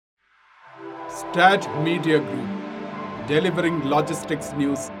Stat Media Group, delivering logistics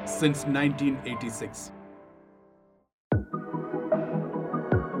news since 1986.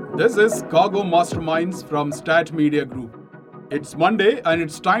 This is Cargo Masterminds from Stat Media Group. It's Monday and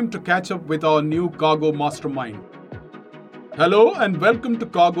it's time to catch up with our new Cargo Mastermind. Hello and welcome to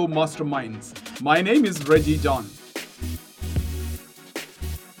Cargo Masterminds. My name is Reggie John.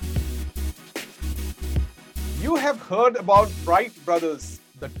 You have heard about Wright brothers,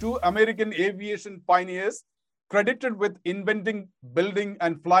 the two American aviation pioneers credited with inventing, building,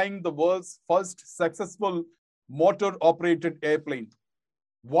 and flying the world's first successful motor-operated airplane.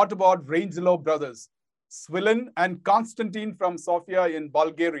 What about Rangelov brothers, Svilen and Konstantin from Sofia in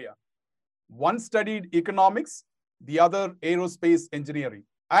Bulgaria? One studied economics, the other aerospace engineering.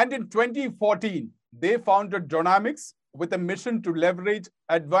 And in 2014, they founded DRONAMICS with a mission to leverage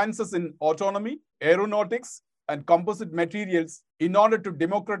advances in autonomy, aeronautics, and composite materials in order to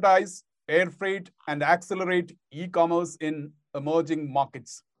democratize air freight and accelerate e-commerce in emerging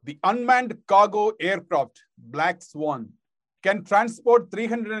markets. The unmanned cargo aircraft, Black Swan, can transport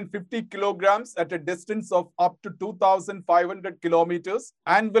 350 kilograms at a distance of up to 2,500 kilometers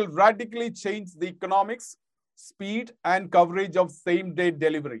and will radically change the economics, speed, and coverage of same-day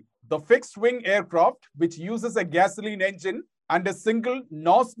delivery. The fixed-wing aircraft, which uses a gasoline engine and a single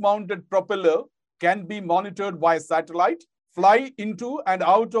nose-mounted propeller, can be monitored via satellite, fly into and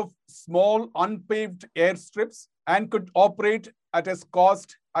out of small unpaved airstrips, and could operate at a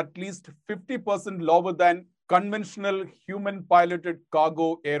cost at least 50% lower than conventional human-piloted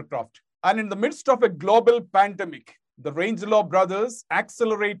cargo aircraft. And in the midst of a global pandemic, the Rangelov brothers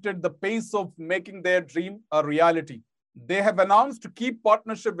accelerated the pace of making their dream a reality. They have announced to keep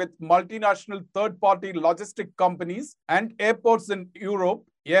partnership with multinational third-party logistic companies and airports in Europe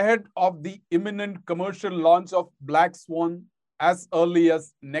ahead of the imminent commercial launch of Black Swan as early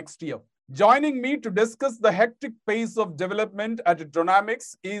as next year. Joining me to discuss the hectic pace of development at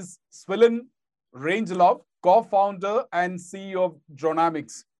DRONAMICS is Svilen Rangelov, co-founder and CEO of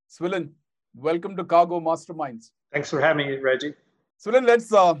DRONAMICS. Svilen, welcome to Cargo Masterminds. Thanks for having me, Reggie. Svilen, let's,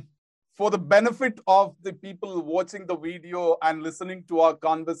 for the benefit of the people watching the video and listening to our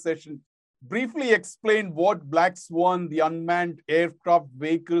conversation, briefly explain what Black Swan, the unmanned aircraft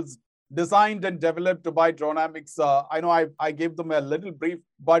vehicles designed and developed by DRONAMICS. I know I gave them a little brief,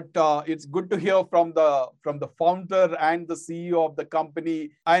 but it's good to hear from the founder and the CEO of the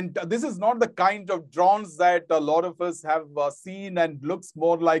company. And this is not the kind of drones that a lot of us have seen and looks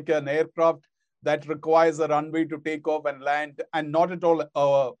more like an aircraft that requires a runway to take off and land, and not at all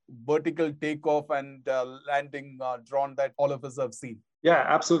a vertical takeoff and landing drone that all of us have seen. Yeah,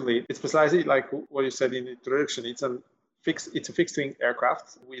 absolutely. It's precisely like what you said in the introduction. It's a fixed-wing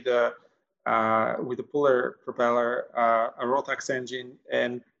aircraft with a puller propeller, a Rotax engine,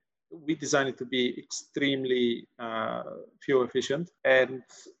 and we designed it to be extremely fuel efficient. And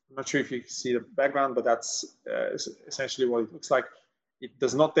I'm not sure if you see the background, but that's essentially what it looks like. It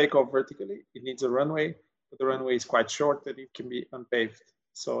does not take off vertically. It needs a runway, but the runway is quite short that it can be unpaved.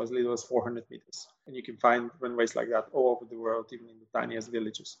 So as little as 400 meters. And you can find runways like that all over the world, even in the tiniest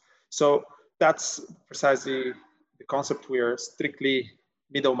villages. So that's precisely the concept. We are strictly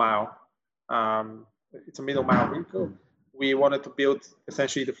middle mile. It's a middle mile vehicle. We wanted to build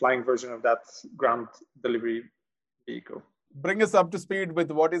essentially the flying version of that ground delivery vehicle. Bring us up to speed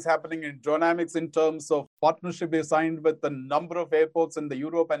with what is happening in DRONAMICS in terms of partnership. They signed with a number of airports in the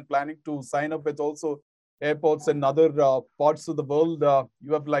Europe and planning to sign up with also airports in other parts of the world.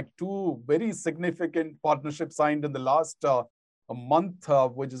 You have like two very significant partnerships signed in the last a month,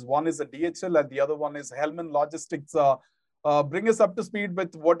 which is one is a DHL and the other one is Hellman Logistics. Bring us up to speed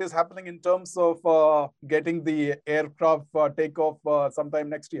with what is happening in terms of getting the aircraft takeoff sometime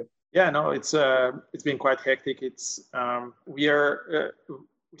next year. Yeah, no, it's been quite hectic. We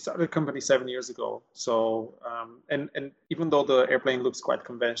started a company 7 years ago. So and even though the airplane looks quite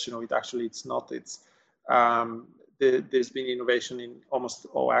conventional, it's not. There's been innovation in almost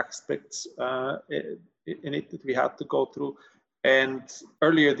all aspects in it that we had to go through. And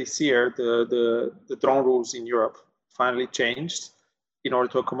earlier this year, the drone rules in Europe finally changed in order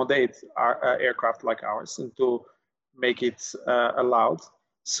to accommodate our aircraft like ours and to make it allowed.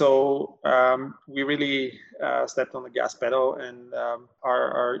 So we really stepped on the gas pedal and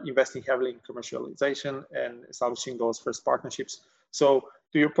are investing heavily in commercialization and establishing those first partnerships. So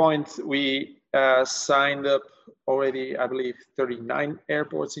to your point, we signed up already, I believe, 39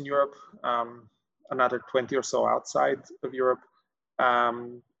 airports in Europe, another 20 or so outside of Europe.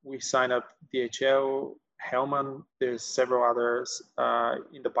 We signed up DHL, Hellman. There's several others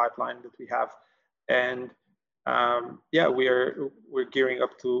in the pipeline that we have. And yeah, we're gearing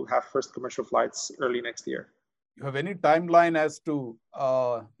up to have first commercial flights early next year. You have any timeline as to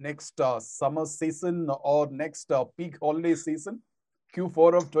next summer season or next peak holiday season,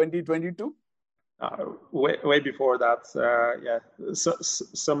 Q4 of 2022? Way before that, yeah,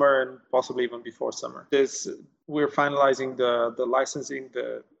 summer and possibly even before summer. We're finalizing the licensing,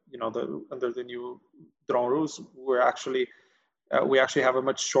 under the new drone rules. We actually have a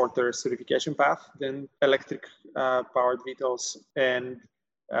much shorter certification path than electric powered VTOLs, and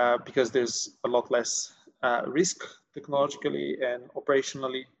because there's a lot less risk technologically and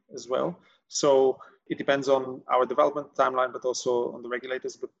operationally as well. So it depends on our development timeline, but also on the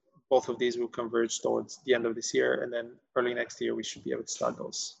regulators. But both of these will converge towards the end of this year, and then early next year we should be able to start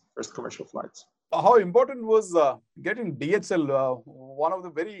those first commercial flights. How important was getting DHL, one of the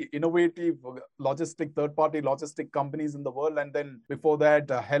very innovative third-party logistic companies in the world, and then before that,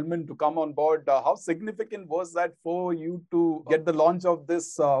 Hellman to come on board? How significant was that for you to get the launch of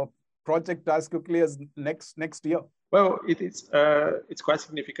this project as quickly as next year? Well, it's quite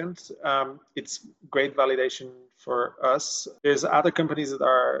significant. It's great validation for us. There's other companies that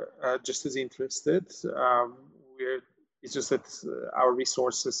are just as interested. It's just that our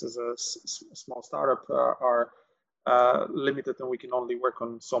resources as a small startup are limited, and we can only work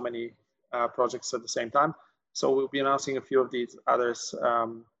on so many projects at the same time. So we'll be announcing a few of these others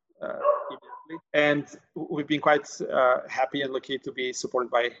immediately. And we've been quite happy and lucky to be supported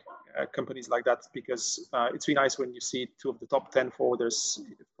by companies like that, because it's really nice when you see two of the top 10 forwarders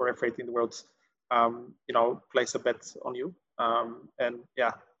for air freight in the world, place a bet on you. And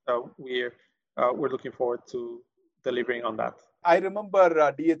yeah, we're looking forward to delivering on that. I remember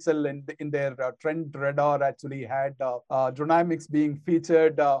DHL in their trend radar actually had DRONAMICS being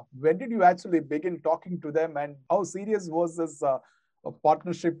featured. When did you actually begin talking to them, and how serious was this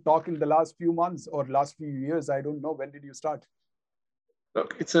partnership talk in the last few months or last few years? I don't know. When did you start?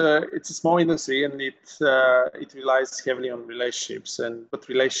 Look, it's a small industry, and it relies heavily on relationships, but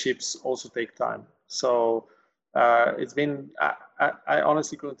relationships also take time. So it's been, I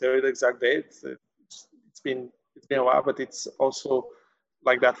honestly couldn't tell you the exact date. It's been a while, but it's also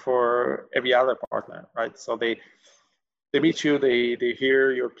like that for every other partner, right? So they meet you, they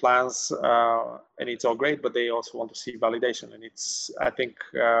hear your plans, and it's all great, but they also want to see validation. And I think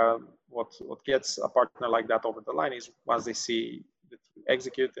what gets a partner like that over the line is once they see that you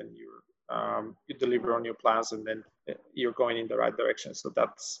execute and you deliver on your plans, and then you're going in the right direction. So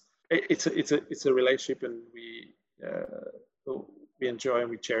it's a relationship, and we enjoy and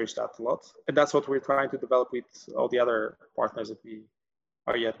we cherish that a lot. And that's what we're trying to develop with all the other partners that we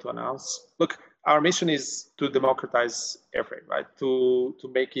are yet to announce. Look, our mission is to democratize air freight, right? To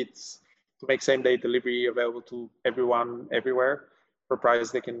make same-day delivery available to everyone, everywhere, for a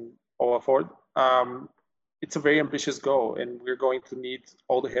price they can all afford. It's a very ambitious goal, and we're going to need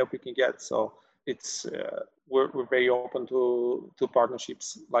all the help we can get. So we're very open to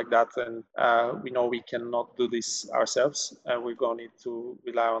partnerships like that, and we know we cannot do this ourselves, and we're going to need to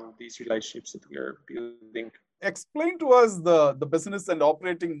rely on these relationships that we're building. Explain to us the business and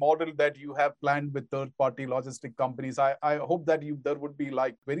operating model that you have planned with third-party logistic companies. I hope that there would be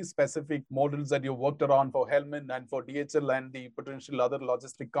like very specific models that you worked around for Hellman and for DHL and the potential other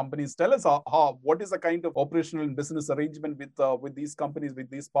logistic companies. Tell us what is the kind of operational and business arrangement with these companies, with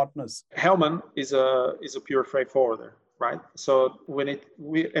these partners? Hellman is a pure freight forwarder, right? So we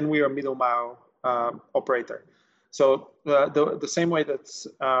are a middle mile operator. So the same way that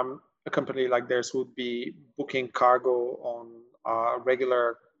a company like theirs would be booking cargo on a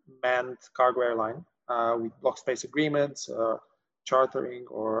regular manned cargo airline with block space agreements, chartering,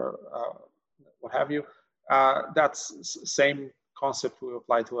 or what have you. That's same concept will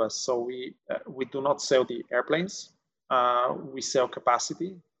apply to us. So we do not sell the airplanes. We sell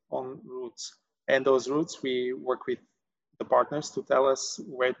capacity on routes, and those routes we work with the partners to tell us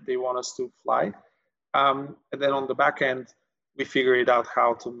where they want us to fly, and then on the back end we figure it out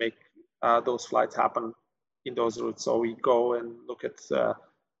how to make those flights happen in those routes. So we go and look at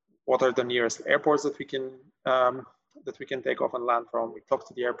what are the nearest airports that we can take off and land from. We talk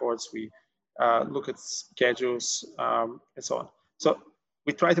to the airports. We look at schedules and so on. So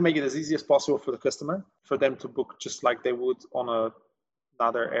we try to make it as easy as possible for the customer, for them to book just like they would on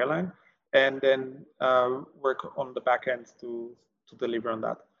another airline, and then work on the back end to deliver on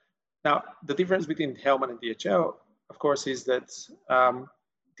that. Now, the difference between Hellman and DHL, of course, is that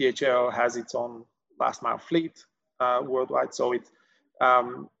DHL has its own last mile fleet worldwide. So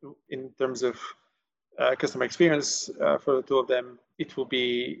in terms of customer experience for the two of them, it will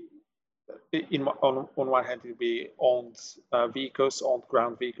be on one hand, it will be owned vehicles, owned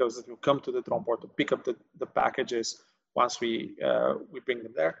ground vehicles that will come to the drone port to pick up the packages once we bring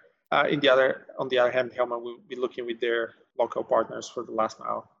them there. On the other hand, Helman will be looking with their local partners for the last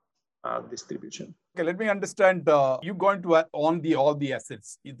mile distribution. Okay, let me understand. You're going to own all the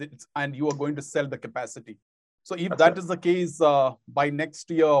assets, and you are going to sell the capacity. So if that is the case, by next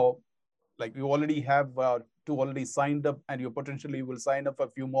year, like you already have two already signed up, and you potentially will sign up a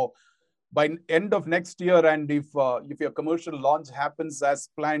few more by end of next year. And if your commercial launch happens as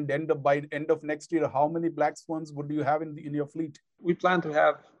planned, by end of next year, how many black swans would you have in your fleet? We plan to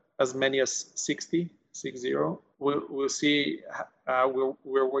have as many as 60. We'll see.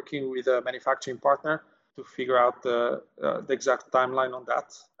 We're working with a manufacturing partner to figure out the exact timeline on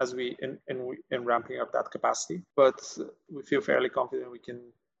that as we in ramping up that capacity. But we feel fairly confident we can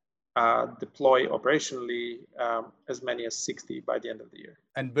deploy operationally as many as 60 by the end of the year.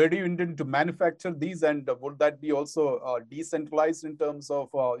 And where do you intend to manufacture these? And would that be also decentralized in terms of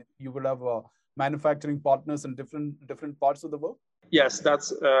you will have manufacturing partners in different parts of the world? Yes,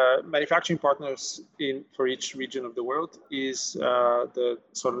 that's manufacturing partners for each region of the world is the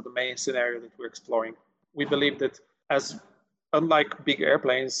sort of the main scenario that we're exploring. We believe that unlike big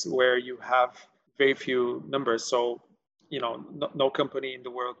airplanes where you have very few numbers, so no company in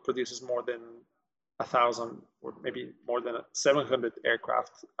the world produces more than 1,000 or maybe more than 700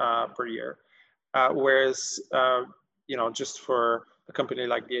 aircraft per year. Whereas just for a company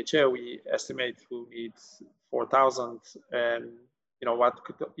like DHL, we estimate we'll need 4,000, and what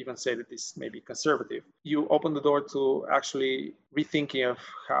could even say that this may be conservative. You open the door to actually rethinking of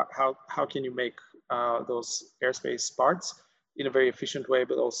how can you make those airspace parts in a very efficient way,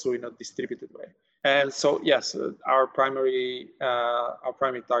 but also in a distributed way. And so, yes, our primary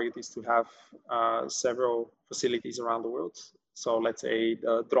target is to have several facilities around the world. So let's say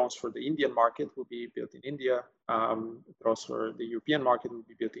the drones for the Indian market will be built in India. Drones for the European market will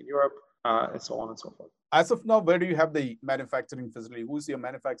be built in Europe, and so on and so forth. As of now, where do you have the manufacturing facility? Who's your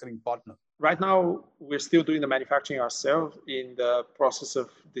manufacturing partner? Right now, we're still doing the manufacturing ourselves. In the process of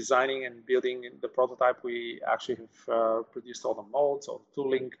designing and building the prototype, we actually have produced all the molds, all the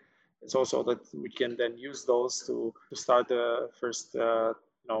tooling. It's also that we can then use those to start the first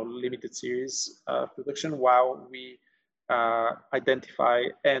limited series production while we identify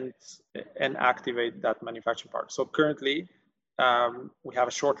and activate that manufacturing part. So currently, we have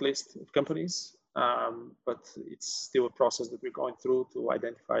a short list of companies, but it's still a process that we're going through to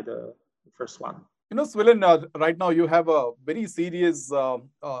identify the first one. Svilen, right now you have a very serious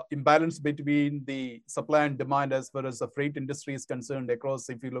imbalance between the supply and demand as far as the freight industry is concerned across.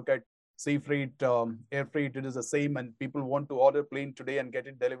 If you look at sea freight, air freight, it is the same, and people want to order plane today and get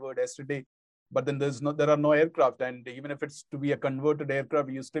it delivered yesterday. But then there are no aircraft, and even if it's to be a converted aircraft,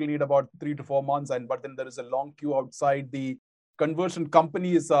 you still need about 3 to 4 months. But then there is a long queue outside the conversion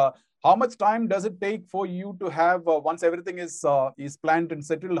companies. How much time does it take for you to have once everything is planned and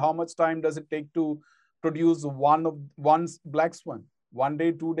settled? How much time does it take to produce one black swan? 1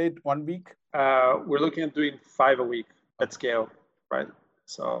 day, 2 days, 1 week? We're looking at doing 5 a week at scale, right?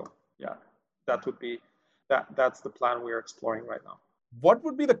 So yeah, that would be that's the plan we're exploring right now. What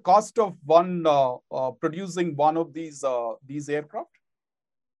would be the cost of producing one of these aircraft?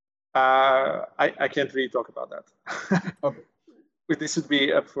 I can't really talk about that. Okay. This would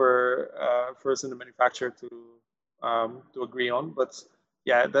be up for us and the manufacturer to agree on. But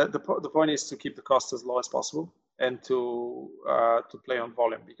yeah, the point is to keep the cost as low as possible and to play on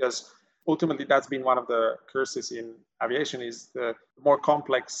volume, because ultimately that's been one of the curses in aviation is the more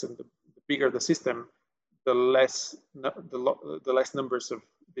complex and the bigger the system, the less numbers of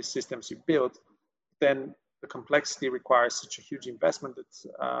these systems you build, then the complexity requires such a huge investment that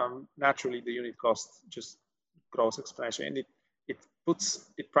naturally the unit cost just grows exponentially, and it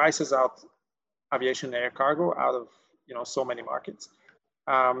prices out aviation air cargo out of so many markets,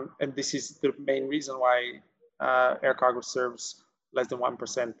 and this is the main reason why air cargo serves less than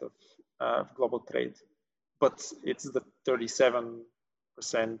 1% of global trade, but it's the 37%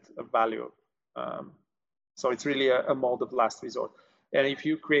 of value. So it's really a mode of last resort. And if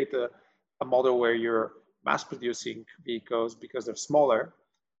you create a model where you're mass producing vehicles because they're smaller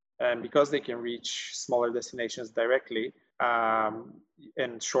and because they can reach smaller destinations directly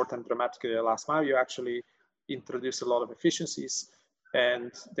and shorten dramatically the last mile, you actually introduce a lot of efficiencies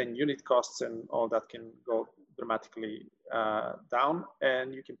and then unit costs and all that can go dramatically down,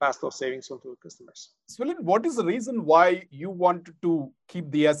 and you can pass those savings on to customers. Svilen, what is the reason why you wanted to keep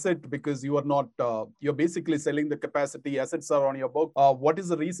the asset? Because you are not, you're basically selling the capacity, assets are on your book. What is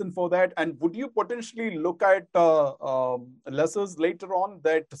the reason for that? And would you potentially look at lessors later on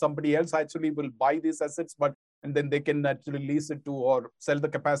that somebody else actually will buy these assets, but and then they can actually lease it to or sell the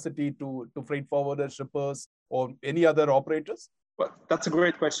capacity to freight forwarders, shippers, or any other operators? Well, that's a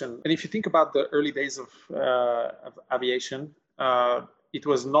great question. And if you think about the early days of aviation, it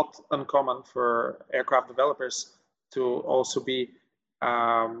was not uncommon for aircraft developers to also be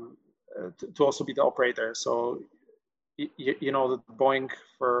the operator. So you know that Boeing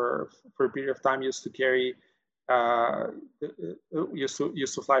for a period of time used to carry used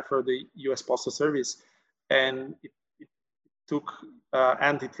to fly for the U.S. Postal Service, and it took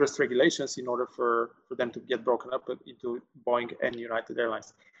antitrust regulations in order for them to get broken up into Boeing and United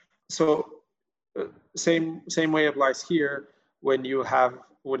Airlines. So same way applies here. When you're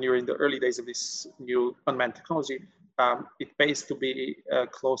in the early days of this new unmanned technology, it pays to be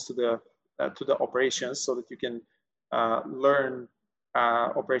close to the operations so that you can learn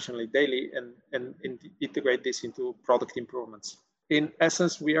operationally daily and integrate this into product improvements. In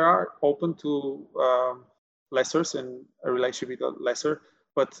essence, we are open to lessors and a relationship with a lessor,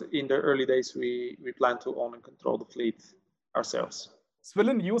 but in the early days, we plan to own and control the fleet ourselves.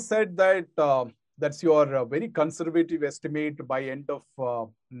 Svilen, you said that that's your very conservative estimate by end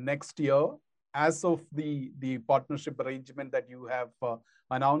of next year. As of the partnership arrangement that you have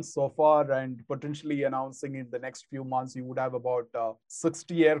announced so far and potentially announcing in the next few months, you would have about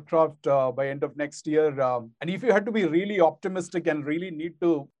 60 aircraft by end of next year. And if you had to be really optimistic and really need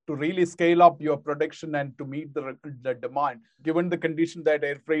to really scale up your production and to meet the demand, given the condition that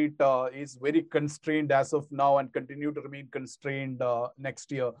air freight is very constrained as of now and continue to remain constrained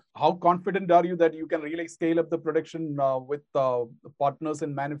next year, how confident are you that you can really scale up the production with partners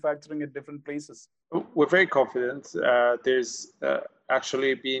in manufacturing at different places? We're very confident. There's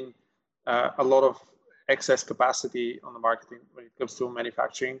actually been a lot of excess capacity on the market when it comes to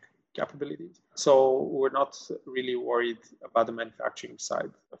manufacturing capabilities. So we're not really worried about the manufacturing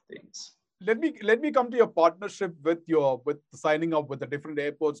side of things. Let me come to your partnership with signing up with the different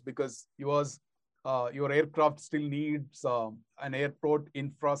airports, because your aircraft still needs an airport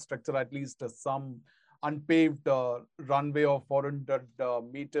infrastructure, at least some unpaved runway of 400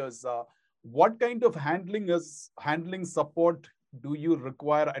 meters. What kind of handling support do you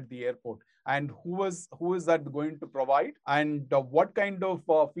require at the airport, and who is that going to provide, and what kind of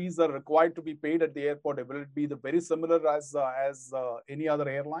fees are required to be paid at the airport? Will it be very similar as any other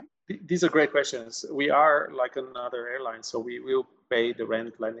airline? These are great questions. We are like another airline, so we will pay the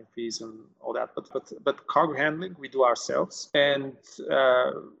rent, landing fees, and all that. But cargo handling we do ourselves, and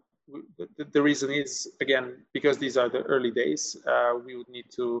the reason is, again, because these are the early days. We would need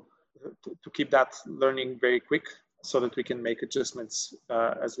to keep that learning very quick so that we can make adjustments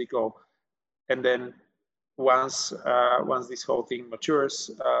as we go. And then once this whole thing matures,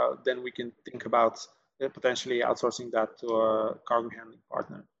 then we can think about potentially outsourcing that to a cargo handling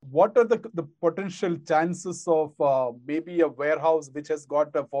partner. What are the potential chances of maybe a warehouse which has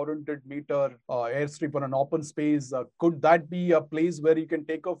got a 400-meter airstrip on an open space? Could that be a place where you can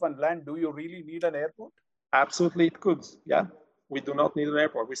take off and land? Do you really need an airport? Absolutely, it could. Yeah, we do not need an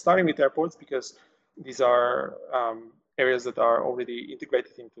airport. We're starting with airports because these are areas that are already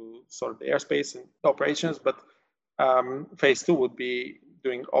integrated into sort of the airspace and operations. But phase 2 would be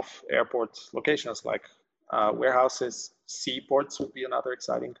doing off-airport locations like warehouses. Seaports would be another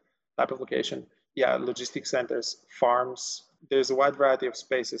exciting type of location. Yeah, logistics centers, farms. There's a wide variety of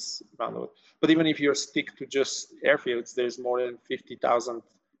spaces around the world. But even if you stick to just airfields, there's more than 50,000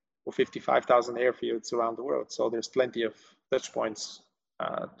 or 55,000 airfields around the world. So there's plenty of touch points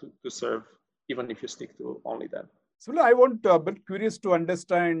to serve, even if you stick to only that. So I want a bit curious to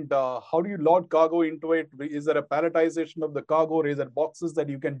understand how do you load cargo into it? Is there a palletization of the cargo, or is there boxes that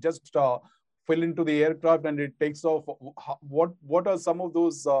you can just fill into the aircraft and it takes off? What are some of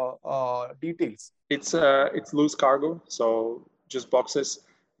those details? It's loose cargo, so just boxes.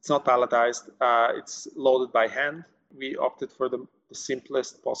 It's not palletized. It's loaded by hand. We opted for the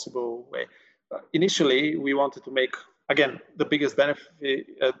simplest possible way. Initially, we wanted to make, again, the biggest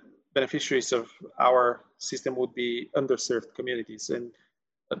beneficiaries of our system would be underserved communities, and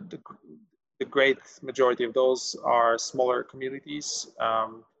the great majority of those are smaller communities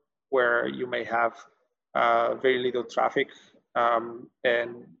where you may have very little traffic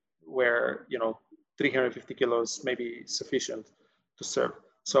and where 350 kilos may be sufficient to serve.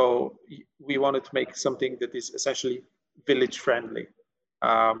 So we wanted to make something that is essentially village friendly.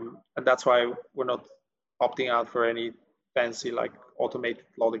 And that's why we're not opting out for any fancy like automated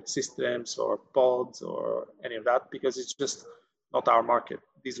loading systems or pods or any of that, because it's just not our market.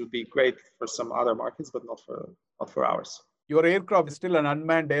 These would be great for some other markets, but not for ours. Your aircraft is still an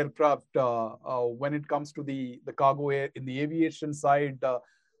unmanned aircraft when it comes to the cargo air. In the aviation side,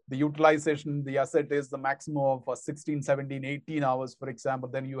 the utilization, the asset is the maximum of 16, 17, 18 hours, for example.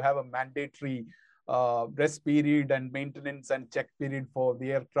 Then you have a mandatory rest period and maintenance and check period for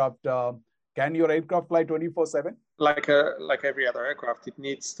the aircraft. Can your aircraft fly 24/7? Like every other aircraft, it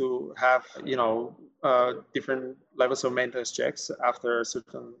needs to have different levels of maintenance checks after a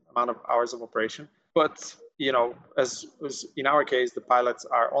certain amount of hours of operation. But as in our case, the pilots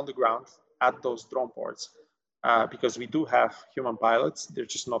are on the ground at those drone ports because we do have human pilots. They're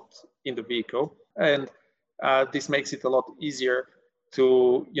just not in the vehicle, and this makes it a lot easier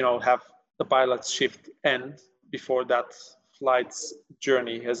to have the pilot's shift end before that flight's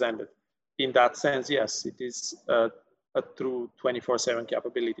journey has ended. In that sense, yes, it is a true 24/7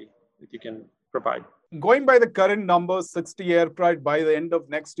 capability that you can provide. Going by the current numbers, 60 aircraft by the end of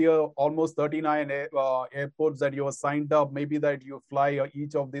next year, almost 39 airports that you are signed up, maybe that you fly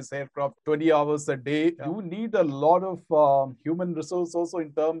each of these aircraft 20 hours a day. Yeah. You need a lot of human resource also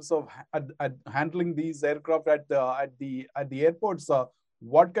in terms of handling these aircraft at the airports.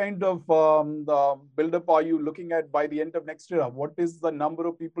 What kind of buildup are you looking at by the end of next year? What is the number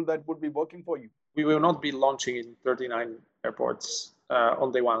of people that would be working for you? We will not be launching in 39 airports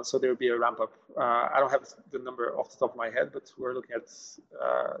on day one, so there will be a ramp up. I don't have the number off the top of my head, but we're looking at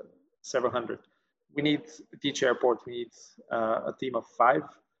several hundred. We need at each airport, we need a team of 5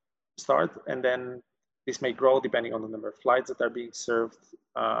 to start, and then this may grow depending on the number of flights that are being served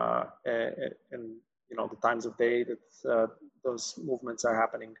and the times of day that those movements are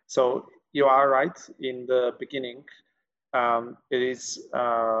happening. So you are right. In the beginning, it is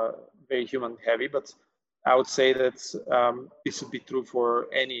very human heavy, but I would say that this would be true for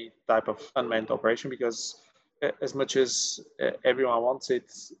any type of unmanned operation, because as much as everyone wants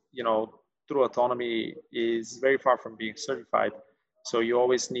it, true autonomy is very far from being certified. So you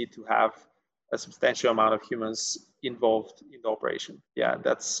always need to have a substantial amount of humans involved in the operation. Yeah,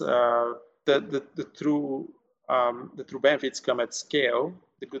 that's the true benefits come at scale.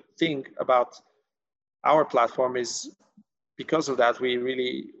 The good thing about our platform is, because of that, we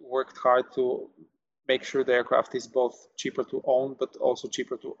really worked hard to make sure the aircraft is both cheaper to own, but also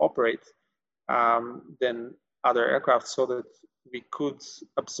cheaper to operate than other aircraft, so that we could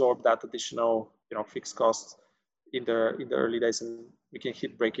absorb that additional, fixed costs in the early days, and we can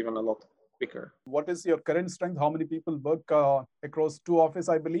hit break even a lot quicker. What is your current strength? How many people work across 2 offices,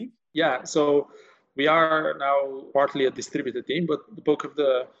 I believe? Yeah, so we are now partly a distributed team, but the bulk of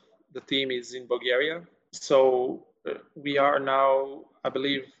the team is in Bulgaria. So we are now, I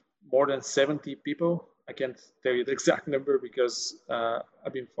believe, more than 70 people. I can't tell you the exact number because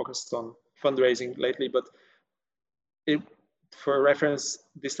I've been focused on fundraising lately, but for reference,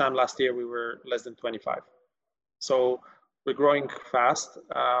 this time last year, we were less than 25. So we're growing fast.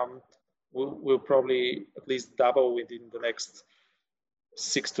 We'll probably at least double within the next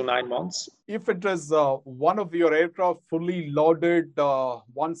 6 to 9 months. If it is one of your aircraft fully loaded,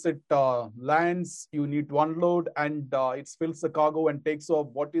 once it lands, you need to unload and it fills the cargo and takes off.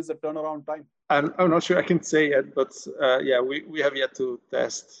 What is the turnaround time? I'm not sure I can say yet, but yeah, we have yet to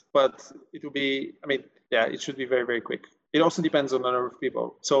test. But it will be, it should be very, very quick. It also depends on the number of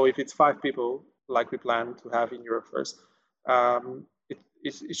people. So if it's 5 people, like we plan to have in Europe first,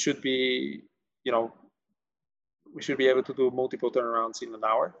 it should be, we should be able to do multiple turnarounds in an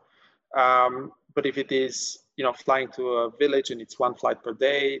hour. But if it is, flying to a village and it's 1 flight per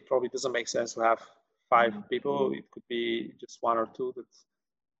day, it probably doesn't make sense to have 5 people. It could be just 1 or 2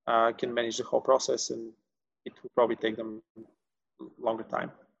 that can manage the whole process, and it will probably take them longer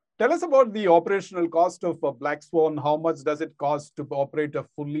time. Tell us about the operational cost of a Black Swan. How much does it cost to operate a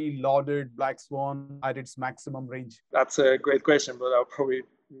fully loaded Black Swan at its maximum range? That's a great question, but I'll probably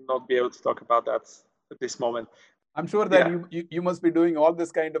not be able to talk about that at this moment. I'm sure that you must be doing all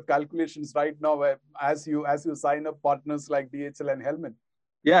this kind of calculations right now as you sign up partners like DHL and Hellman.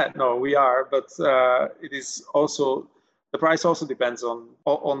 Yeah, no, we are, but it is also, the price also depends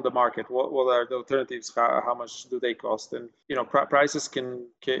on the market. What are the alternatives? How much do they cost? And prices can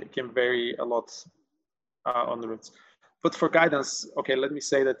vary a lot on the routes. But for guidance, okay, let me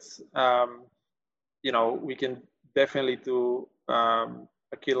say that we can definitely do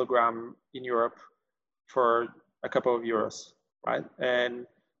a kilogram in Europe for a couple of euros, right? And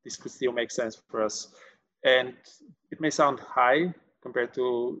this could still make sense for us. And it may sound high compared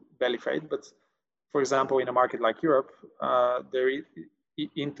to belly freight, but for example, in a market like Europe,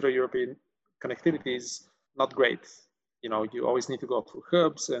 intra-European connectivity is not great. You always need to go through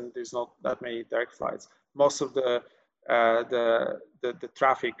hubs, and there's not that many direct flights. Most of the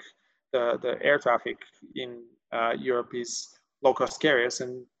traffic, the air traffic in Europe is low-cost carriers,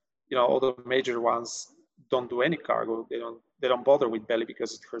 and all the major ones don't do any cargo. They don't bother with belly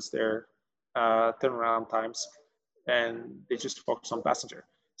because it hurts their turnaround times, and they just focus on passenger.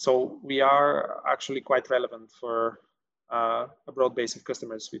 So we are actually quite relevant for a broad base of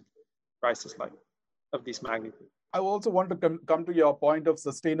customers with prices like of this magnitude. I also want to come to your point of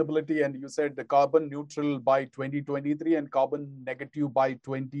sustainability, and you said the carbon neutral by 2023 and carbon negative by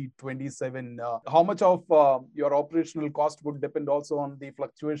 2027. How much of your operational cost would depend also on the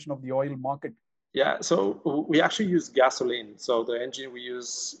fluctuation of the oil market? Yeah, so we actually use gasoline. So the engine we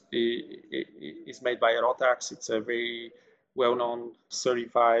use is made by Rotax. It's a very well-known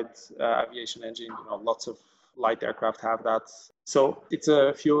certified aviation engine. Lots of light aircraft have that. So it's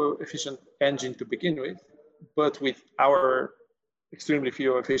a fuel-efficient engine to begin with, but with our extremely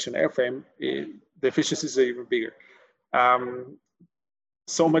fuel-efficient airframe, the efficiencies are even bigger.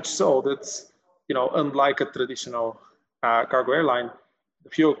 So much so that, unlike a traditional cargo airline,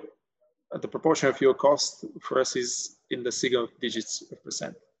 the proportion of fuel cost for us is in the single digits of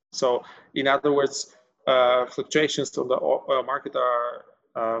percent. So in other words, fluctuations on the oil market are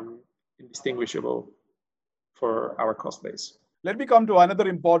indistinguishable for our cost base. Let me come to another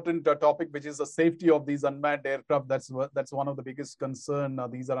important topic, which is the safety of these unmanned aircraft. That's one of the biggest concern.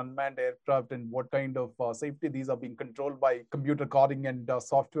 These are unmanned aircraft, and what kind of safety these are being controlled by computer coding and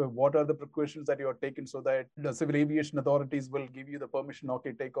software. What are the precautions that you are taking so that the civil aviation authorities will give you the permission,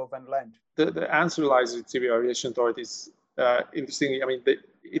 okay, take off and land? The answer lies with civil aviation authorities. Interestingly, I mean,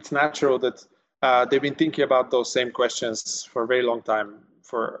 it's natural that they've been thinking about those same questions for a very long time.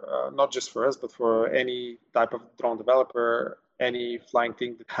 For not just for us, but for any type of drone developer, any flying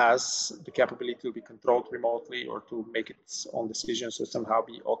thing that has the capability to be controlled remotely or to make its own decisions or somehow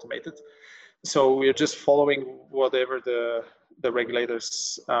be automated. So we're just following whatever the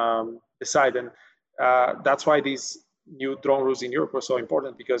regulators decide. And that's why these new drone rules in Europe are so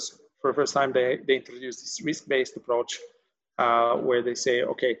important, because for the first time they introduced this risk-based approach where they say,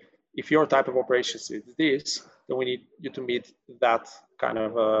 okay, if your type of operations is this, then we need you to meet that kind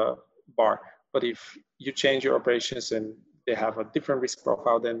of bar. But if you change your operations and they have a different risk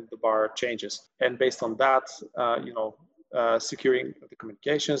profile, then the bar changes. And based on that, securing the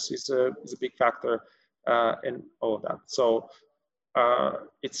communications is a big factor, and all of that. So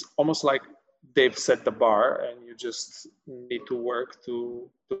it's almost like they've set the bar, and you just need to work to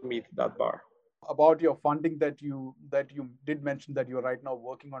meet that bar. About your funding that you did mention that you're right now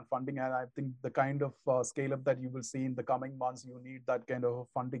working on funding, and I think the kind of scale up that you will see in the coming months, you need that kind of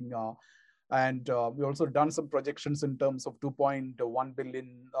funding. And we also done some projections in terms of 2.1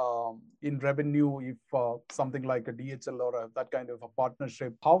 billion in revenue if something like a DHL or that kind of a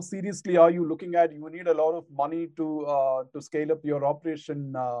partnership. How seriously are you looking at? You need a lot of money to scale up your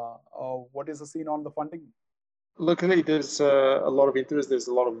operation. What is the scene on the funding? Luckily, there's a lot of interest. There's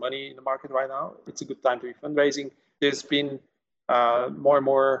a lot of money in the market right now. It's a good time to be fundraising. There's been more and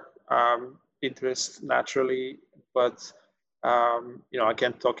more interest naturally, but I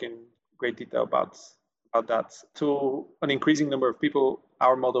can't talk in great detail about that. To an increasing number of people,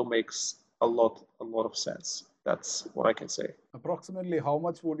 our model makes a lot of sense. That's what I can say. Approximately how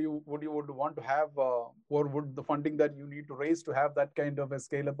much would you want to have, or would the funding that you need to raise to have that kind of a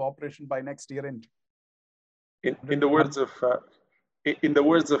scale-up operation by next year end? In the words of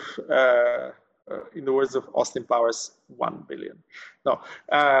Austin Powers, 1 billion. No,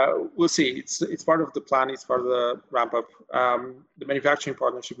 we'll see. It's part of the plan. It's part of the ramp up. The manufacturing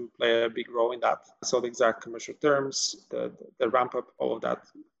partnership will play a big role in that. So the exact commercial terms, the ramp up, all of that,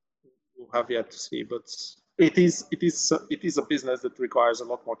 we'll have yet to see. But it is a business that requires a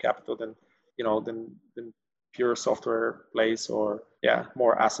lot more capital than pure software plays or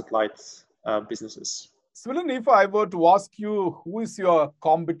more asset light businesses. Svilen, if I were to ask you, who is your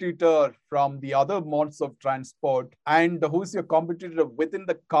competitor from the other modes of transport, and who is your competitor within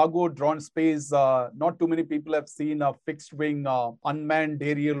the cargo drone space? Not too many people have seen a fixed wing unmanned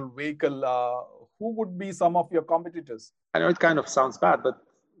aerial vehicle. Who would be some of your competitors? I know it kind of sounds bad, but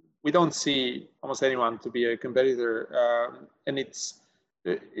we don't see almost anyone to be a competitor. And it's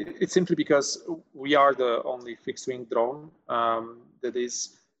simply because we are the only fixed wing drone that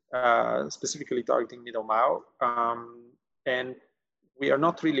is specifically targeting middle mile, and we are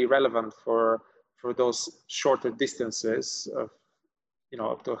not really relevant for those shorter distances of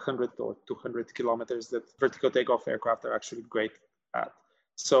up to 100 or 200 kilometers that vertical takeoff aircraft are actually great at.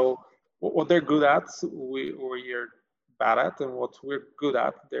 So what they're good at, we are bad at and what we're good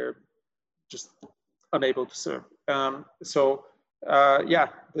at, they're just unable to serve. Yeah,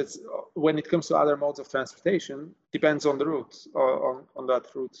 that's, when it comes to other modes of transportation, depends on the route, on that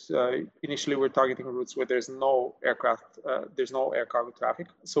route. Initially, we're targeting routes where there's no aircraft, there's no air cargo traffic.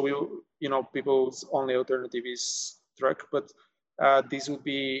 So people's only alternative is truck, but these would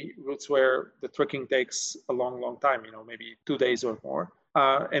be routes where the trucking takes a long time, maybe 2 days or more.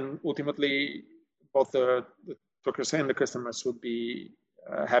 And ultimately, both the truckers and the customers would be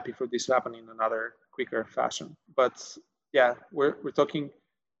happy for this to happen in another quicker fashion. But yeah, we're talking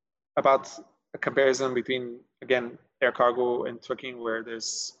about a comparison between, again, air cargo and trucking, where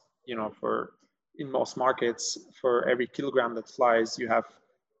there's, in most markets, for every kilogram that flies, you have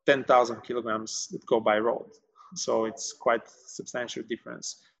 10,000 kilograms that go by road. So it's quite substantial difference.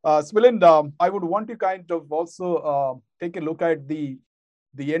 Svilen, I would want to kind of also take a look at the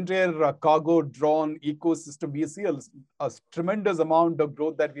entire cargo drone ecosystem. We see a tremendous amount of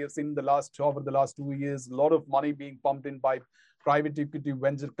growth that we have seen over the last 2 years. A lot of money being pumped in by private equity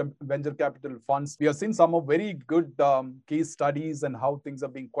venture capital funds. We have seen some of very good case studies and how things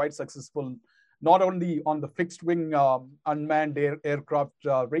are being quite successful, not only on the fixed wing unmanned aircraft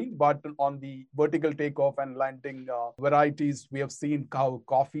range, but on the vertical takeoff and landing varieties. We have seen how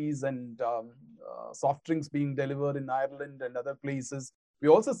coffees and soft drinks being delivered in Ireland and other places. We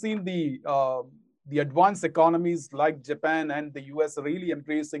also seen the advanced economies like Japan and the US really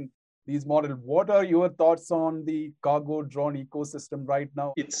embracing these models. What are your thoughts on the cargo drone ecosystem right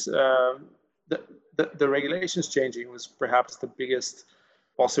now? It's the regulations changing was perhaps the biggest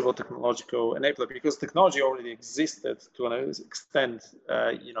possible technological enabler, because technology already existed to an extent.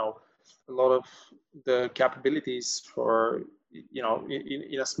 A lot of the capabilities for,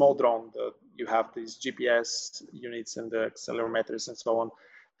 in a small drone, you have these GPS units and the accelerometers and so on,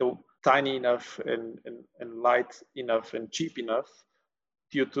 they're tiny enough and light enough and cheap enough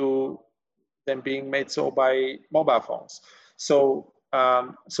due to them being made so by mobile phones. So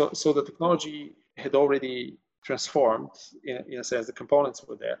the technology had already transformed in a sense. The components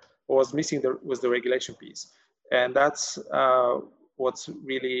were there. What was missing was the regulation piece, and that's what's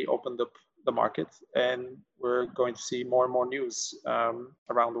really opened up the market. And we're going to see more and more news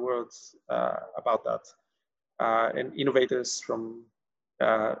around the world about that. And innovators from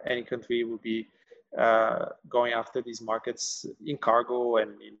any country will be going after these markets in cargo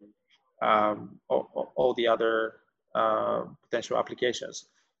and in all the other potential applications.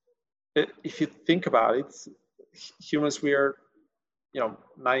 If you think about it, humans, we are,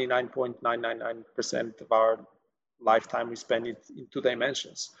 99.999% of our lifetime we spend it in 2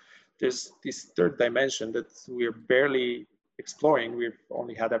 dimensions. There's this third dimension that we're barely exploring. We've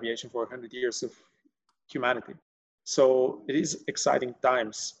only had aviation for 100 years of humanity. So it is exciting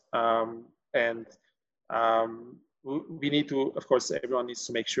times. We need to, of course, everyone needs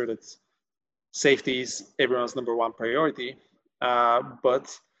to make sure that safety is everyone's number one priority,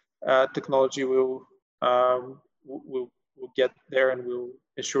 but technology will get there, and will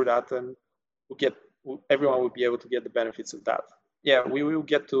ensure that, and everyone will be able to get the benefits of that. Yeah, we will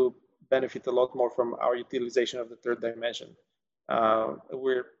get to benefit a lot more from our utilization of the third dimension.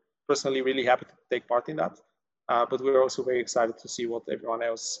 We're personally really happy to take part in that, but we're also very excited to see what everyone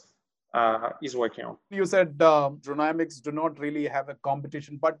else is working on. You said DRONAMICS do not really have a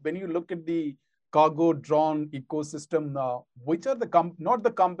competition, but when you look at the cargo drone ecosystem, which are not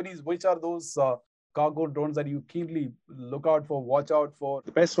the companies, which are those cargo drones that you keenly look out for, watch out for?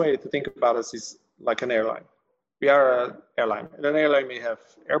 The best way to think about us is like an airline. We are an airline, and an airline may have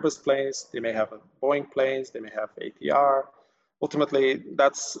Airbus planes, they may have Boeing planes, they may have ATR. Ultimately,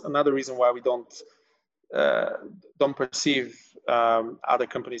 that's another reason why we don't perceive other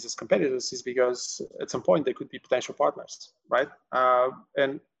companies as competitors, is because at some point they could be potential partners, right?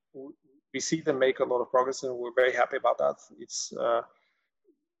 And we see them make a lot of progress, and we're very happy about that. It's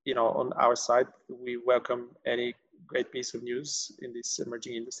on our side, we welcome any great piece of news in this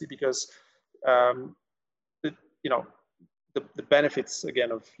emerging industry, because the benefits,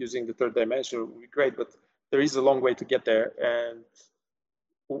 again, of using the third dimension will be great, but there is a long way to get there, and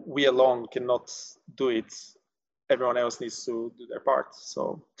we alone cannot do it. Everyone else needs to do their part.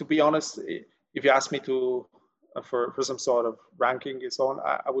 So, to be honest, if you ask me to for some sort of ranking and so on,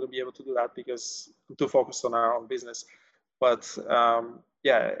 I wouldn't be able to do that, because I'm too focused on our own business. But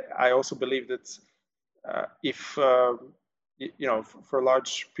yeah, I also believe that if for a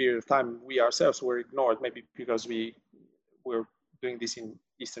large period of time we ourselves were ignored, maybe because we're doing this in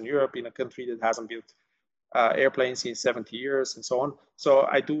Eastern Europe, in a country that hasn't built airplanes in 70 years and so on. So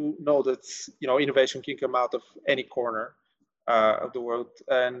I do know that innovation can come out of any corner, of the world,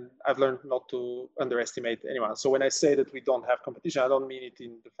 and I've learned not to underestimate anyone. So when I say that we don't have competition, I don't mean it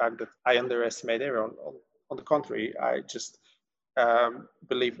in the fact that I underestimate everyone. On the contrary, I just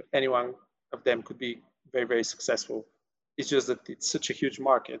believe any one of them could be very, very successful. It's just that it's such a huge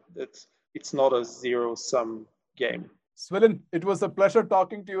market that it's not a zero-sum game. Svilen, it was a pleasure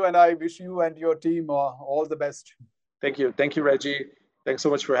talking to you, and I wish you and your team all the best. Thank you. Thank you, Reggie. Thanks so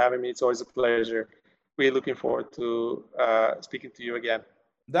much for having me. It's always a pleasure. Really looking forward to speaking to you again.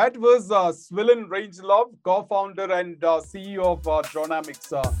 That was Svilen Rangelov, co-founder and CEO of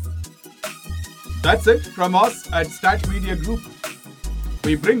DRONAMICS. That's it from us at Stat Media Group.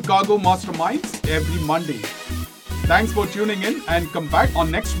 We bring cargo masterminds every Monday. Thanks for tuning in, and come back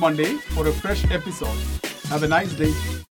on next Monday for a fresh episode. Have a nice day.